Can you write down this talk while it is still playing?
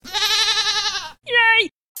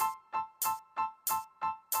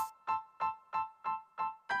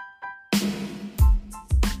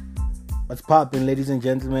What's poppin', ladies and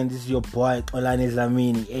gentlemen? This is your boy Olani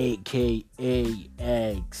Zlamini, aka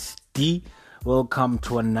XD. Welcome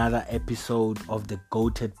to another episode of the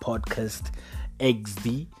Goated Podcast,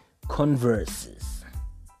 XD Converses.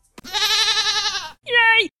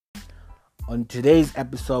 Yay! On today's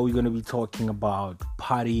episode, we're going to be talking about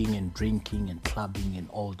partying and drinking and clubbing and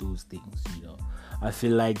all those things. I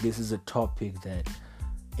feel like this is a topic that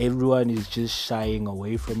everyone is just shying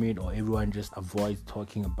away from it, or everyone just avoids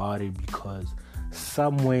talking about it because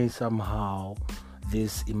some way, somehow,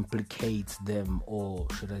 this implicates them, or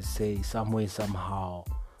should I say, some way, somehow,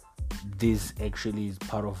 this actually is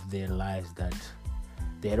part of their lives that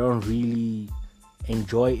they don't really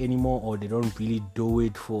enjoy anymore, or they don't really do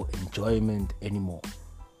it for enjoyment anymore.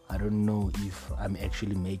 I don't know if I'm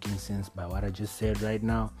actually making sense by what I just said right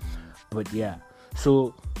now, but yeah.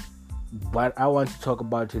 So what I want to talk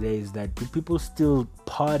about today is that do people still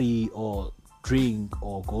party or drink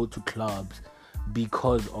or go to clubs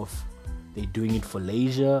because of they're doing it for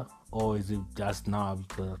leisure, or is it just now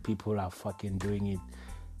because people are fucking doing it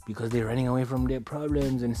because they're running away from their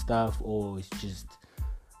problems and stuff, or it's just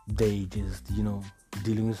they just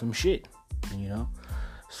dealing with some shit,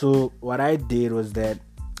 So what I did was that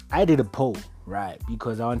I did a poll, right?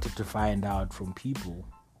 Because I wanted to find out from people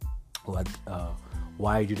what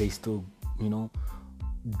why do they still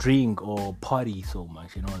drink or party so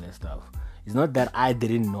much and all that stuff. It's not that I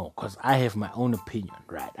didn't know, because I have my own opinion,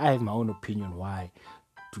 right? I have my own opinion why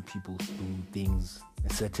do people do things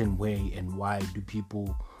a certain way, and why do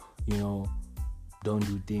people don't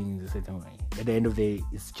do things a certain way. At the end of the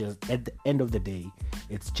day,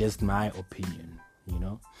 it's just my opinion,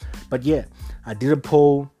 But yeah, I did a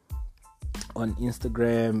poll on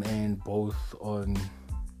Instagram and both on,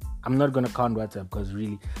 I'm not going to count WhatsApp because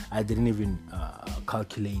really I didn't even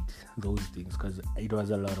calculate those things because it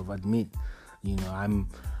was a lot of admin.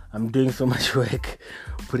 I'm doing so much work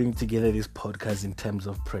putting together this podcast in terms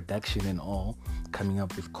of production and all, coming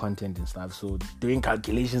up with content and stuff. So doing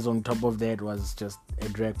calculations on top of that was just a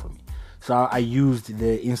drag for me. So I used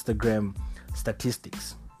the Instagram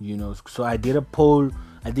statistics, So I did a poll.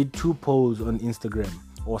 I did 2 polls on Instagram,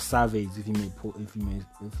 or surveys, if you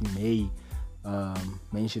may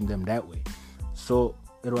mention them that way. So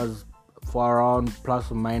it was for around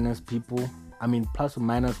plus or minus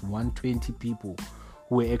 120 people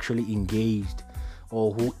who were actually engaged,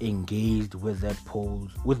 or who engaged with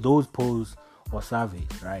those polls or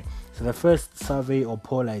surveys, right? So the first survey or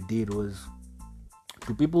poll I did was,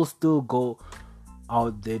 do people still go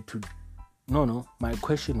out there to... No, my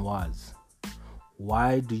question was,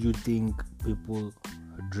 why do you think people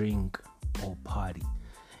drink or party?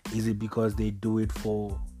 Is it because they do it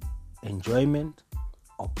for enjoyment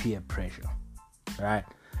or peer pressure, right?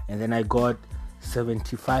 And then I got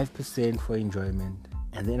 75% for enjoyment,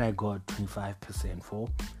 and then I got 25% for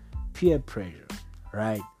peer pressure,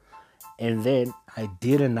 right? And then I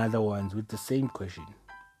did another one with the same question,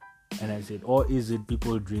 and I said, or is it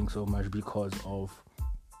people drink so much because of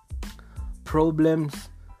problems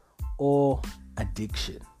or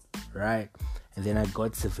addiction, right? And then I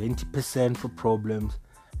got 70% for problems,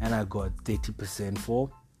 and I got 30% for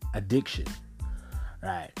addiction,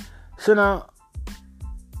 right? So now,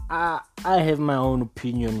 I have my own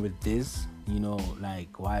opinion with this,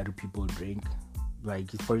 like why do people drink?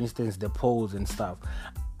 Like, for instance, the polls and stuff.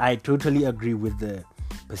 I totally agree with the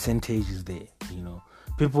percentages there,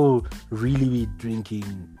 People really be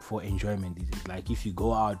drinking for enjoyment. Like, if you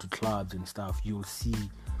go out to clubs and stuff, you'll see,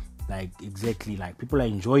 like, exactly, like, people are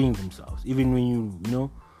enjoying themselves. Even when you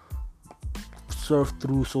surf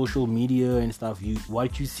through social media and stuff,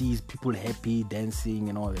 what you see is people happy, dancing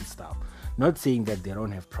and all that stuff. Not saying that they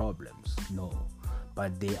don't have problems, no,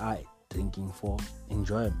 but they are drinking for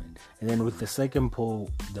enjoyment. And then with the second poll,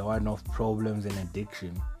 the one of problems and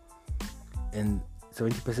addiction, and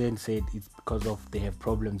 70% said it's because of they have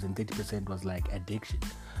problems, and 30% was like addiction.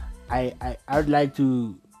 I would like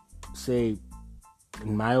to say,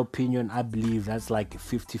 in my opinion, I believe that's like a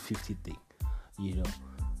 50-50 thing,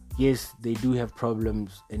 Yes, they do have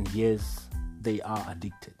problems, and yes, they are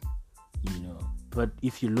addicted, But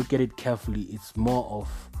if you look at it carefully, it's more of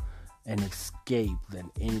an escape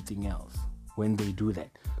than anything else when they do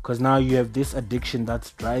that. Because now you have this addiction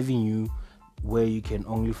that's driving you where you can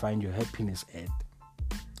only find your happiness at.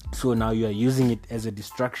 So now you are using it as a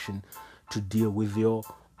distraction to deal with your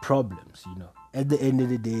problems, At the end of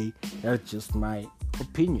the day, that's just my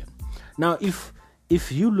opinion. Now, if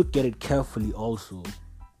you look at it carefully also,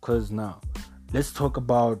 because now, let's talk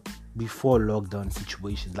about before lockdown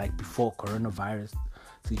situations, like before coronavirus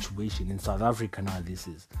situation in South Africa. Now this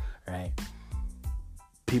is, right?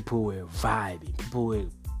 People were vibing. People were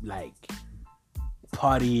like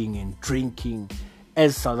partying and drinking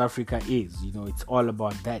as South Africa is. It's all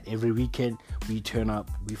about that. Every weekend we turn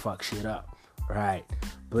up, we fuck shit up, right?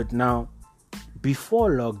 But now,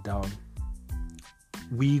 before lockdown,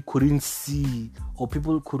 we couldn't see, or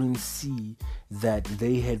people couldn't see, that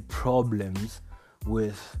they had problems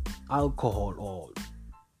with alcohol or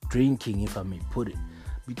drinking, if I may put it,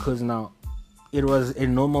 because now it was a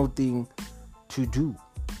normal thing to do.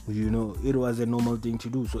 It was a normal thing to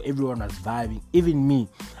do. So everyone was vibing. Even me,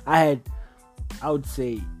 I would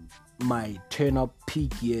say my turn up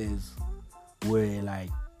peak years were like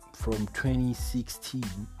from 2016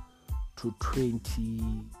 to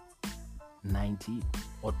 2019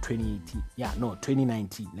 or 2018.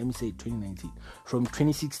 2019. Let me say 2019. From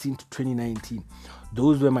 2016 to 2019,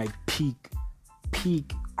 those were my peak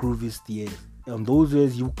grooviest years. On those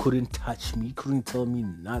years, you couldn't touch me, you couldn't tell me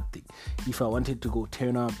nothing. If I wanted to go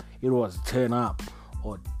turn up, it was turn up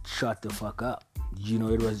or shut the fuck up.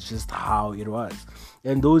 It was just how it was.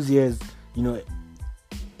 And those years,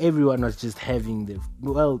 everyone was just having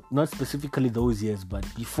not specifically those years, but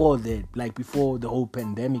before that, like before the whole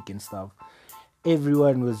pandemic and stuff,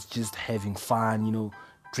 everyone was just having fun.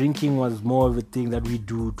 Drinking was more of a thing that we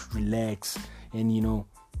do to relax and,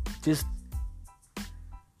 just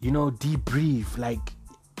debrief, like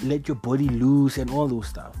let your body loose and all those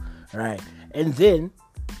stuff, right? And then,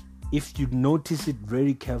 if you notice it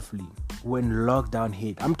very carefully, when lockdown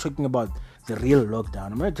hit, I'm talking about the real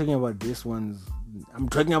lockdown. I'm not talking about this one's. I'm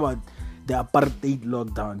talking about the apartheid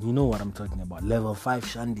lockdown. You know what I'm talking about? Level 5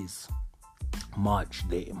 shandies. March,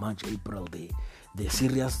 April, the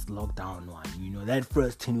serious lockdown one. That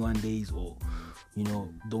first 21 days, or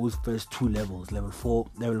those first two levels, level 4,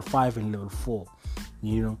 level 5 and level 4.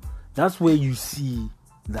 That's where you see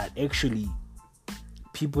that actually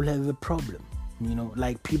people have a problem.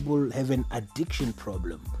 Like people have an addiction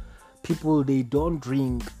problem. People, they don't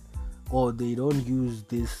drink or they don't use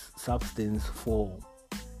this substance for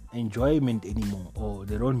enjoyment anymore, or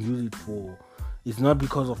they don't use it for, it's not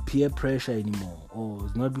because of peer pressure anymore, or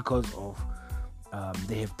it's not because of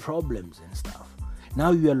they have problems and stuff. Now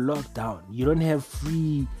you are locked down. You don't have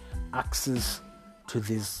free access to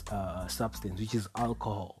this substance, which is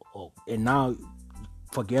alcohol. And now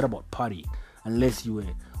forget about party, unless you were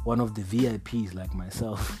one of the VIPs like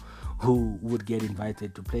myself who would get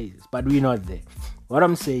invited to places. But we're not there. What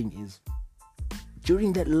I'm saying is,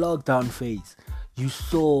 during that lockdown phase, you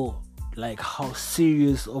saw like how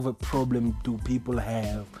serious of a problem do people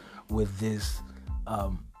have with this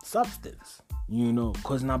substance,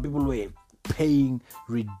 because now people were paying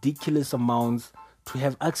ridiculous amounts to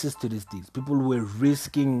have access to these things. People were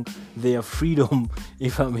risking their freedom,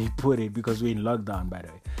 if I may put it, because we're in lockdown, by the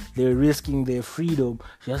way. They were risking their freedom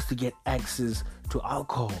just to get access to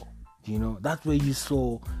alcohol. That's where you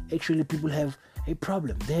saw actually people have a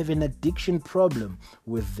problem. They have an addiction problem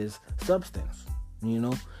with this substance,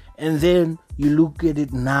 And then you look at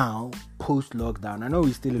it now, post-lockdown. I know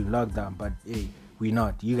we're still in lockdown, but hey, we're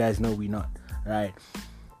not. You guys know we're not, right?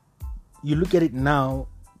 You look at it now,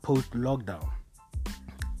 post-lockdown.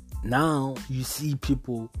 Now you see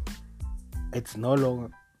people, it's no longer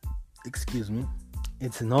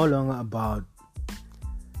about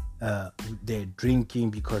they're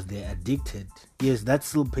drinking because they're addicted. Yes, that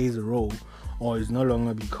still plays a role. Or it's no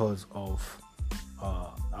longer because of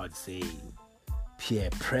I would say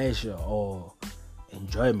peer pressure or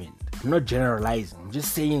enjoyment. I'm not generalizing. I'm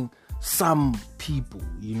just saying some people,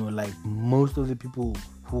 like most of the people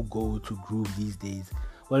who go to groove these days.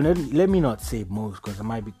 Well, let me not say most, because I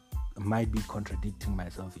might be contradicting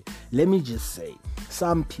myself here. Let me just say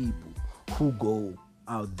some people who go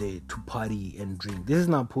out there to party and drink. This is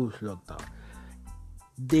now post-lockdown.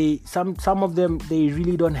 Some of them, they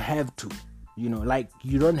really don't have to. Like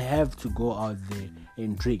you don't have to go out there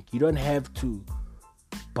and drink. You don't have to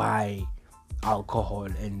buy alcohol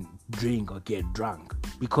and drink or get drunk,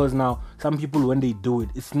 because now some people, when they do it,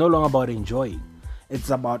 it's no longer about enjoying.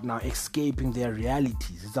 It's about now escaping their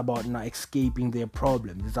realities. It's about now escaping their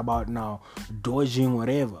problems. It's about now dodging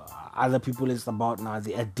whatever. Other people, it's about now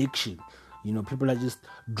the addiction. People are just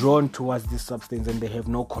drawn towards this substance and they have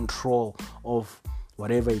no control of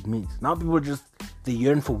whatever it means. Now people they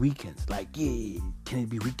yearn for weekends. Like, yeah, can it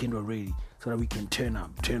be weekend already so that we can turn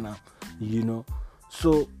up.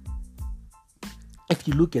 So if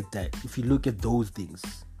you look at that, if you look at those things,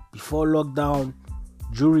 before lockdown,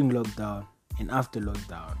 during lockdown, and after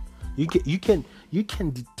lockdown, you can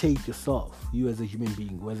dictate yourself, you as a human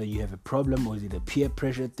being, whether you have a problem, or is it a peer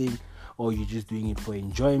pressure thing, or you're just doing it for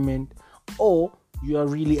enjoyment, or you are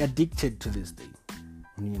really addicted to this thing.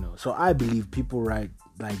 So I believe people right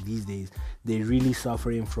like these days, they're really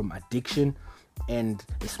suffering from addiction, and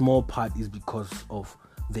a small part is because of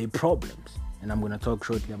their problems. And I'm going to talk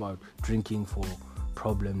shortly about drinking for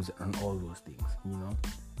problems and all those things,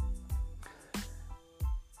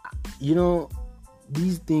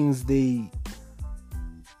 these things,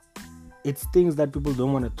 it's things that people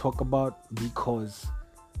don't want to talk about because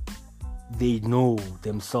they know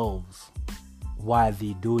themselves why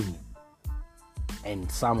they're doing it. And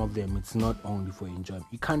some of them, it's not only for enjoyment.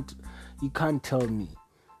 You can't tell me,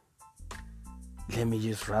 let me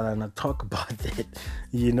just rather not talk about that,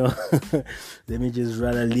 let me just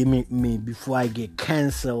rather limit me before I get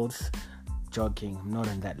cancelled. Joking, I'm not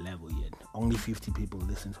on that level yet. Only 50 people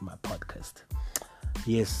listen to my podcast.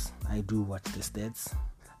 Yes, I do watch the stats.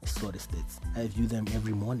 I saw the stats. I view them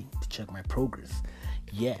every morning to check my progress.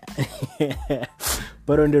 Yeah.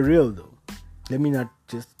 But on the real though, let me not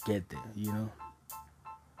just get there,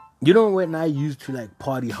 when I used to like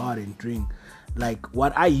party hard and drink, like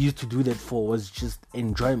what I used to do that for was just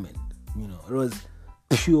enjoyment. It was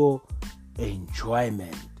pure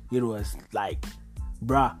enjoyment. It was like,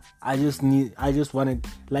 bruh, I just wanted,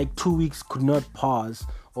 like 2 weeks could not pass,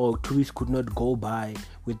 or 2 weeks could not go by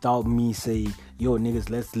without me saying, yo niggas,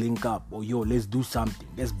 let's link up, or yo, let's do something,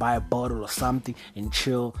 let's buy a bottle or something and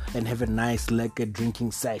chill and have a nice liquor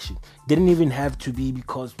drinking session. Didn't even have to be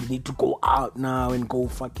because we need to go out now and go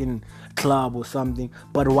fucking club or something.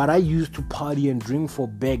 But what I used to party and drink for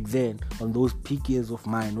back then on those peak years of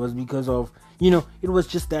mine was because of, it was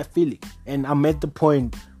just that feeling. And I'm at the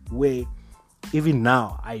point where even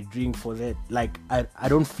now I drink for that. Like I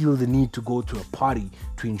don't feel the need to go to a party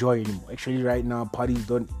to enjoy anymore. Actually right now parties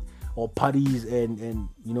and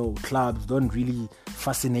clubs don't really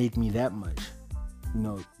fascinate me that much.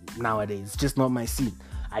 Nowadays it's just not my scene.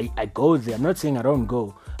 I go there. I'm not saying I don't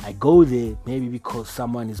go. I go there maybe because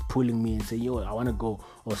someone is pulling me and say, yo, I want to go.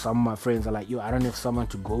 Or some of my friends are like, yo, I don't have someone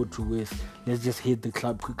to go to with. Let's just hit the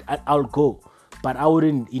club quick. I'll go. But I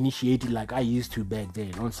wouldn't initiate it like I used to back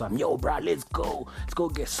then. On some, yo, bro, let's go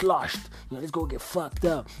get sloshed. Let's go get fucked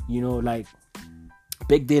up. Like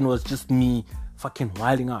back then was just me fucking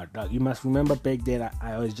wilding out. Like, you must remember back then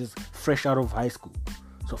I was just fresh out of high school.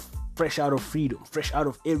 So fresh out of freedom, fresh out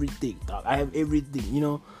of everything. Dog. I have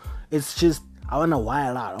everything, It's just, I want to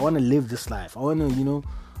wild out. I want to live this life. I want to,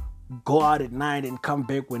 go out at night and come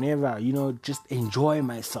back whenever, just enjoy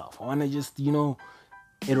myself. I want to just,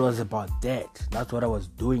 it was about that. That's what I was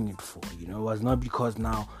doing it for. It was not because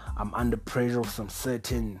now I'm under pressure of some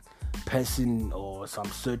certain person or some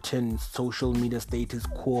certain social media status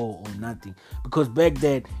quo or nothing. Because back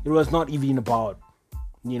then, it was not even about,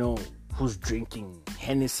 who's drinking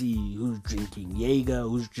Hennessy, who's drinking Jaeger,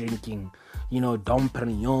 who's drinking, Dom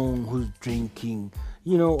Perignon, who's drinking,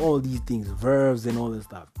 all these things, verbs and all this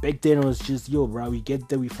stuff. Back then, it was just, yo, bro, we get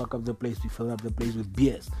there, we fuck up the place, we fill up the place with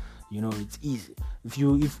beers. It's easy.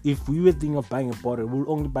 If we were thinking of buying a bottle, we'll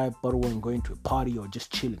only buy a bottle when going to a party or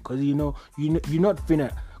just chilling. Because you're not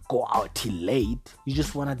finna go out till late. You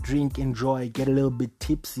just wanna drink, enjoy, get a little bit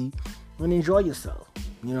tipsy, and enjoy yourself.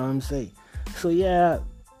 You know what I'm saying? So yeah,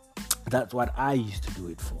 that's what I used to do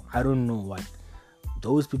it for. I don't know what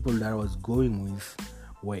those people that I was going with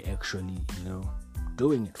were actually,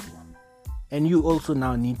 doing it for. And you also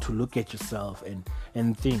now need to look at yourself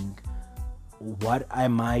and think, what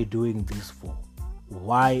am I doing this for?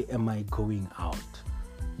 Why am I going out?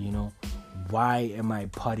 Why am I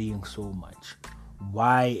partying so much?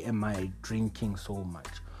 Why am I drinking so much?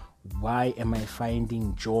 Why am I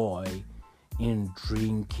finding joy in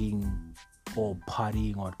drinking or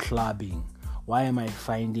partying or clubbing? Why am I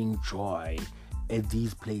finding joy at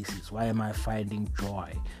these places? Why am I finding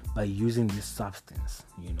joy by using this substance?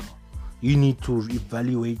 You need to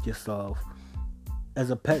evaluate yourself as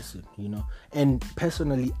a person, and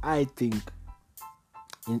personally I think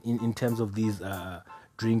in terms of these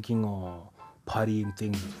drinking or partying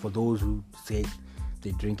things, for those who say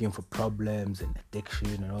they're drinking for problems and addiction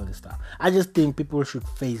and all this stuff, I just think people should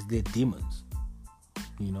face their demons.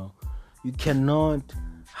 You cannot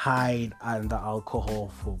hide under alcohol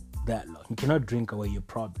for that long. You cannot drink away your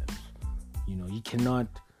problems.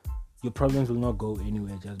 Your problems will not go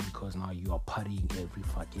anywhere just because now you are partying every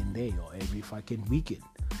fucking day or every fucking weekend.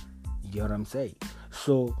 You get what I'm saying?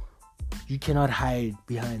 So you cannot hide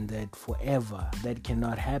behind that forever. That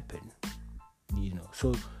cannot happen.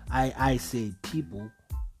 So I say people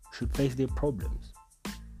should face their problems.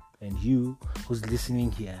 And you who's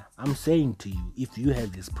listening here, I'm saying to you, if you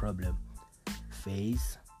have this problem,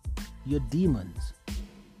 face your demons.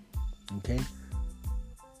 Okay?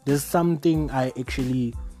 There's something I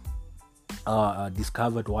actually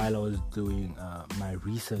discovered while I was doing my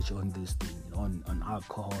research on this thing, on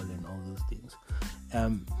alcohol and all those things.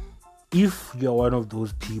 If you're one of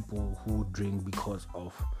those people who drink because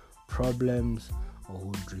of problems, or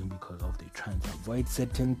who drink because of they're trying to avoid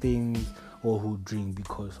certain things, or who drink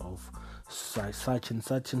because of such and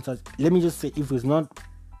such and such, let me just say,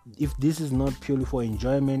 if this is not purely for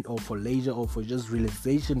enjoyment or for leisure or for just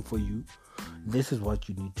relaxation for you, this is what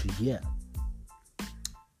you need to hear.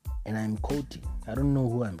 And I'm quoting. I don't know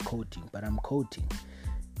who I'm quoting, but I'm quoting.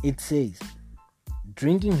 It says,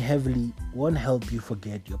 drinking heavily won't help you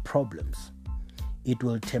forget your problems. It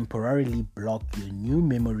will temporarily block your new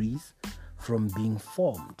memories from being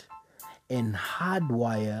formed and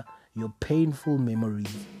hardwire your painful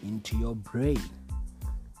memories into your brain.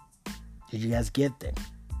 Did you guys get that?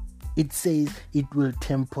 It says it will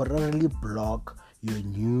temporarily block your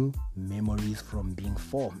new memories from being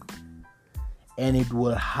formed, and it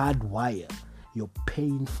will hardwire your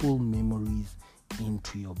painful memories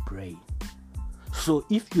into your brain. So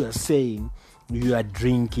if you are saying you are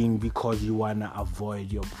drinking because you want to avoid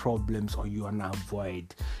your problems, or you want to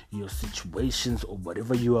avoid your situations, or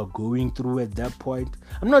whatever you are going through at that point,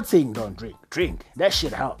 I'm not saying don't drink. Drink. That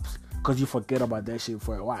shit helps, because you forget about that shit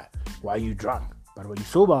for a while you drunk. But when you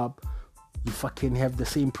sober up, you fucking have the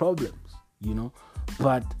same problems,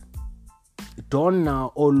 But don't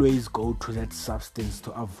now always go to that substance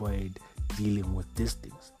to avoid dealing with these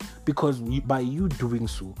things, because by you doing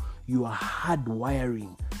so, you are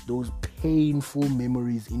hardwiring those painful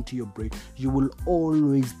memories into your brain. You will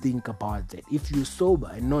always think about that. If you're sober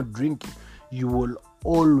and not drinking, you will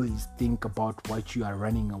always think about what you are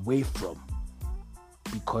running away from,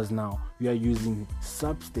 because now you are using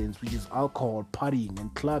substance, which is alcohol, partying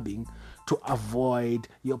and clubbing, to avoid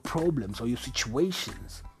your problems or your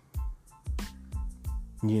situations.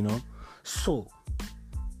 So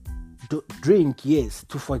drink, yes,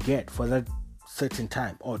 to forget for that certain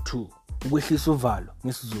time or two,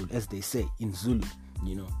 as they say in Zulu,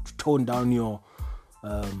 to tone down your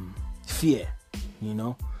fear,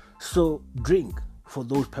 So drink for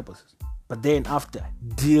those purposes, but then after,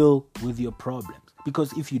 deal with your problems,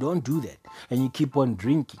 because if you don't do that and you keep on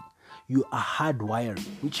drinking, you are hardwiring,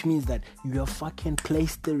 which means that you are fucking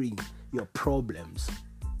plastering your problems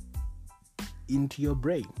into your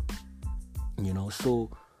brain, So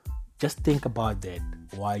just think about that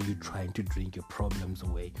while you're trying to drink your problems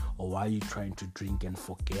away, or while you're trying to drink and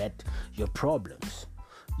forget your problems,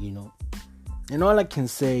 And all I can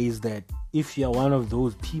say is that if you're one of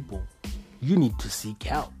those people, you need to seek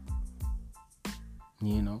help.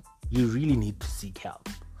 You really need to seek help.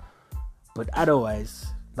 But otherwise,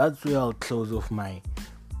 that's where I'll close off my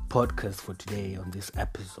podcast for today on this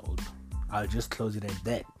episode. I'll just close it at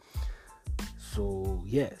that. So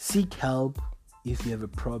yeah, seek help if you have a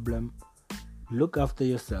problem. Look after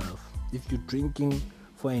yourself. If you're drinking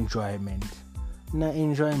for enjoyment,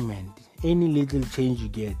 enjoyment. Any little change you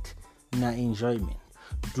get, enjoyment.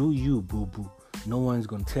 Do you, boo-boo. No one's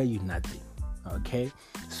gonna tell you nothing. Okay?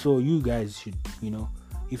 So you guys should,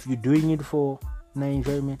 if you're doing it for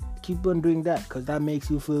enjoyment, keep on doing that, because that makes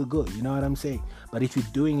you feel good. You know what I'm saying? But if you're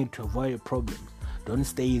doing it to avoid your problems, don't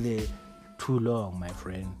stay there too long, my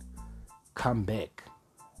friend. Come back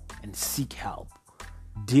and seek help.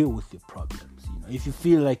 Deal with your problems. If you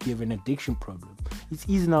feel like you have an addiction problem, it's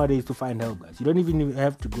easy nowadays to find help, guys. You don't even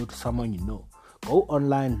have to go to someone you know. Go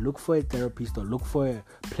online, look for a therapist, or look for a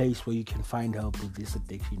place where you can find help with this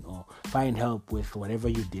addiction, or find help with whatever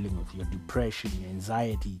you're dealing with, your depression, your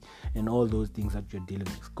anxiety, and all those things that you're dealing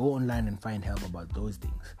with. Go online and find help about those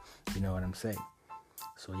things. You know what I'm saying?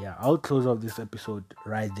 So yeah, I'll close off this episode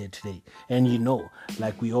right there today. And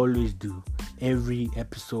like we always do, every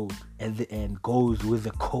episode at the end goes with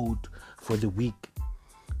a code for the week.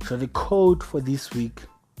 So the code for this week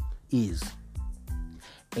is: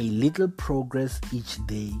 a little progress each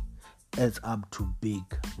day adds up to big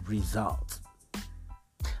results.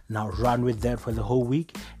 Now run with that for the whole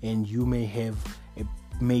week, and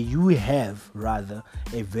may you have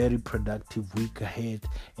a very productive week ahead.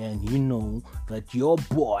 And that your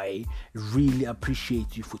boy really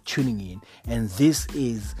appreciates you for tuning in. And this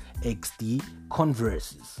is XD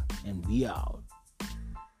Converses, and we out.